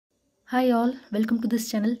Hi all, welcome to this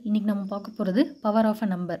channel. இன்னைக்கு நம்ம பார்க்க போகிறது power of a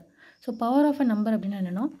number. So power of a number அப்படின்னா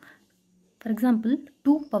என்னன்னா, for example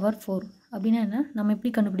 2 power 4 அப்படின்னா என்ன, நம்ம எப்படி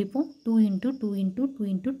கண்டுபிடிப்போம்? 2 into 2 into 2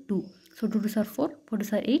 into 2. So 2 2s are 4, 4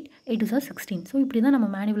 2s are 8, 8 2s are 16. So இப்படி தான் நம்ம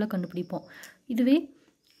மேனுவலாக கண்டுபிடிப்போம். இதுவே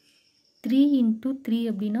 3 into 3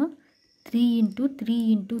 அப்படின்னா 3 into 3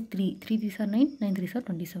 into 3, 3 3s are 9, 9 3s are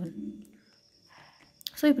 27.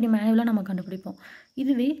 So இப்படி மேனுவலாக நம்ம கண்டுபிடிப்போம்.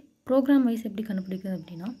 இதுவே ப்ரோக்ராம் வைஸ் எப்படி கண்டுபிடிக்கிறது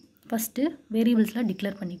அப்படின்னா, ஃபஸ்ட்டு வேரியபிள்ஸ்லாம்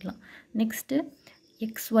டிக்ளேர் பண்ணிக்கலாம். நெக்ஸ்ட்டு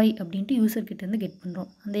XY அப்படின்ட்டு யூசர்கிட்டேருந்து கெட் பண்ணுறோம்.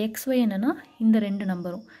 அந்த XY என்னென்னா இந்த ரெண்டு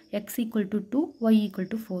நம்பரும் x equal to 2, y equal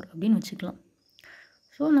to 4 அப்படின்னு வச்சுக்கலாம்.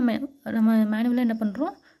 ஸோ நம்ம மேனுவலாக என்ன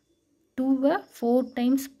பண்ணுறோம், 2வை 4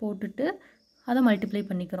 டைம்ஸ் போட்டுட்டு அதை மல்டிப்ளை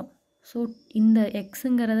பண்ணிக்கிறோம். ஸோ இந்த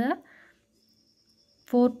எக்ஸுங்கிறத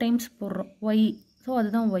 4 டைம்ஸ் போடுறோம், y, ஸோ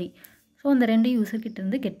அதுதான் y. ஸோ அந்த ரெண்டு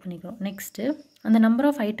யூசர்கிட்டேருந்து கெட் பண்ணிக்கிறோம். நெக்ஸ்ட்டு அந்த number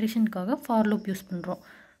of ஐட்ரேஷனுக்காக for loop use பண்ணுறோம்.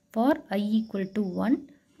 For i equal to 1,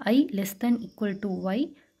 i less then equal to y,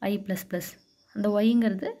 i plus plus. அந்த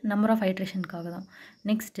ஒய்ங்கிறது நம்பர் ஆஃப் ஐட்ரேஷனுக்காக தான்.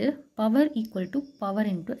 Next power equal to power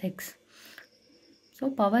into X. So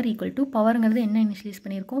power equal to பவருங்கிறது என்ன initialise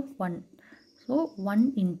பண்ணியிருக்கோம், 1. So 1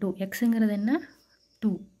 into எக்ஸுங்கிறது என்ன,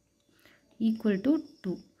 2 equal to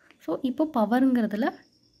 2. So இப்போ பவருங்கிறதுல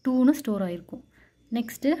 2ன்னு store ஆகிருக்கும்.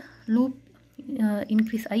 Next loop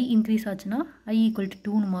increase increase ஆச்சுன்னா i equal to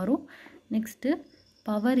 2ன்னு மாறும். Next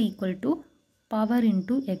power equal to power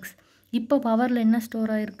into X. இப்போ பவரில் என்ன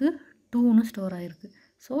ஸ்டோர் ஆகிருக்கு, 2ன்னு ஸ்டோர் ஆகிருக்கு.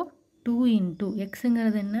 ஸோ 2 இன்ட்டு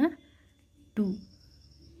எக்ஸுங்கிறது என்ன, 2.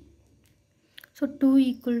 So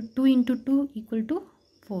 2 into 2 equal to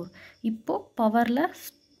 4. இப்போது பவரில்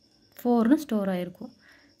 4ன்னு ஸ்டோர் ஆகிருக்கும்.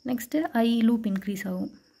 நெக்ஸ்ட்டு i லூப் இன்க்ரீஸ்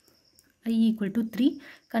ஆகும். i equal to 3.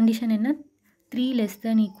 கண்டிஷன் என்ன, 3 less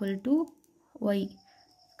than equal to y.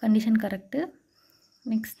 condition correct.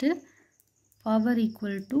 next power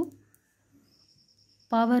equal to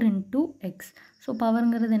power into x. so power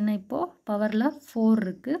ங்கிறது என்ன, இப்போ பவரில் 4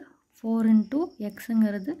 இருக்கு, 4 into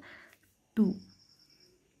xங்கிறது 2.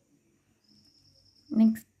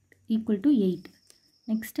 next equal to 8.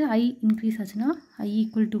 next i increase ஆச்சுன்னா i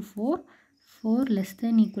equal to 4, 4 less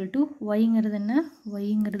than equal to yங்கிறது என்ன,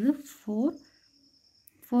 yங்கிறது 4,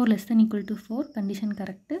 4 less than equal to 4, condition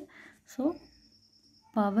correct. so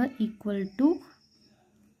power equal to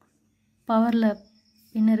powerல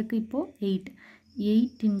என்ன இருக்கு, இப்போ 8,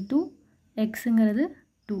 8 into xங்கிறது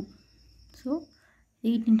 2. so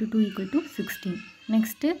 8 into 2 equal to 16.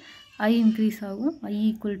 next i increase ஆகும், i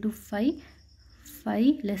equal to 5,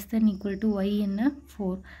 5 less than equal to y என்ன,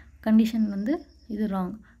 4. condition வந்து இது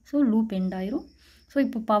wrong. so loop end ஆயிரும். So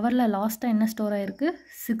இப்போ பவரில் லாஸ்ட்டாக என்ன ஸ்டோர் ஆகிருக்கு,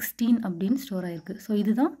 16 அப்படின்னு ஸ்டோர் ஆகிருக்கு. ஸோ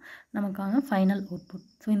இதுதான் நமக்கான ஃபைனல் அவுட்புட்.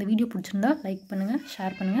 ஸோ இந்த வீடியோ பிடிச்சிருந்தா லைக் பண்ணுங்கள்,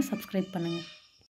 ஷேர் பண்ணுங்கள், சப்ஸ்கிரைப் பண்ணுங்கள்.